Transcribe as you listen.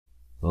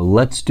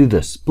Let's do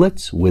the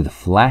splits with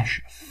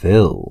Flash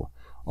Fill.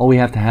 All we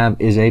have to have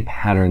is a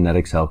pattern that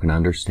Excel can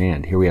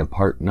understand. Here we have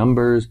part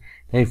numbers.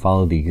 They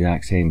follow the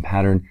exact same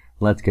pattern.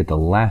 Let's get the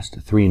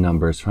last three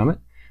numbers from it.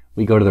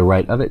 We go to the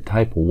right of it,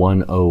 type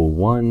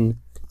 101,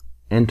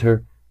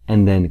 enter,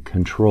 and then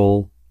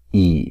Control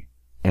E.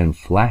 And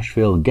Flash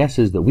Fill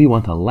guesses that we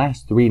want the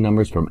last three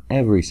numbers from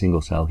every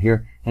single cell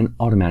here and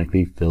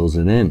automatically fills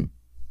it in.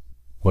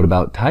 What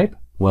about type?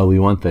 Well, we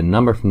want the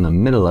number from the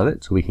middle of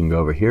it, so we can go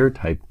over here,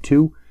 type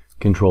 2,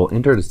 Control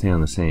Enter to stay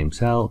on the same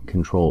cell,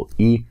 Control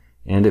E,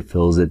 and it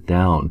fills it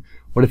down.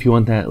 What if you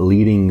want that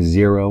leading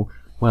 0?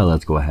 Well,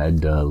 let's go ahead,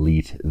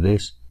 delete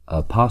this,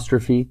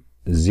 apostrophe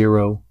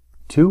 0,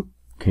 2,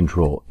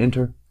 Control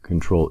Enter,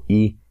 Control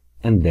E,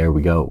 and there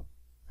we go.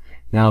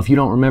 Now, if you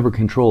don't remember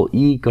Control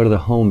E, go to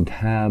the Home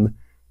tab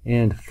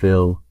and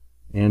Fill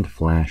and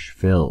Flash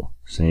Fill.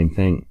 Same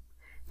thing.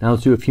 Now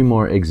let's do a few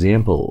more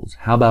examples.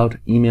 How about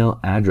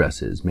email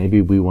addresses? Maybe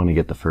we want to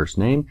get the first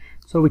name,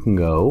 so we can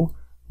go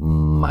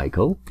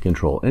Michael,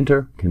 Control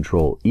Enter,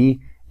 Control E,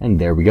 and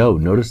there we go.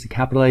 Notice the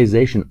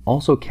capitalization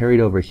also carried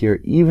over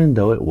here even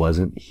though it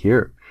wasn't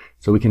here.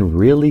 So we can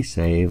really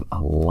save a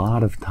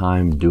lot of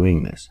time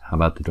doing this. How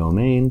about the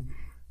domain?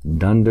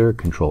 Dunder,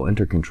 Control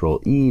Enter,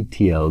 Control E,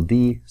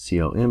 TLD,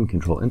 COM,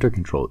 Control Enter,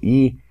 Control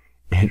E.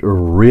 It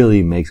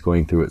really makes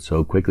going through it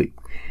so quickly.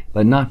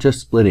 But not just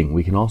splitting,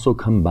 we can also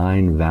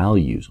combine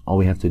values. All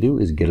we have to do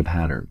is get a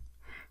pattern.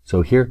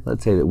 So here,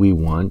 let's say that we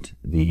want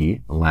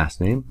the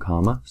last name,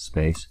 comma,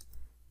 space,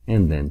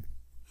 and then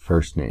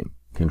first name.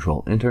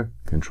 Control Enter,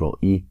 Control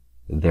E.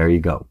 There you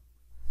go.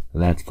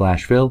 That's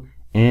Flash Fill,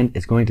 and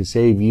it's going to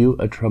save you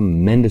a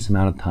tremendous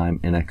amount of time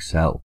in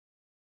Excel.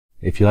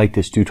 If you like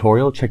this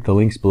tutorial, check the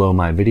links below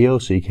my video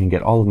so you can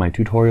get all of my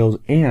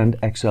tutorials and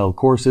Excel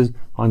courses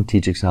on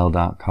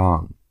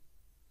teachexcel.com.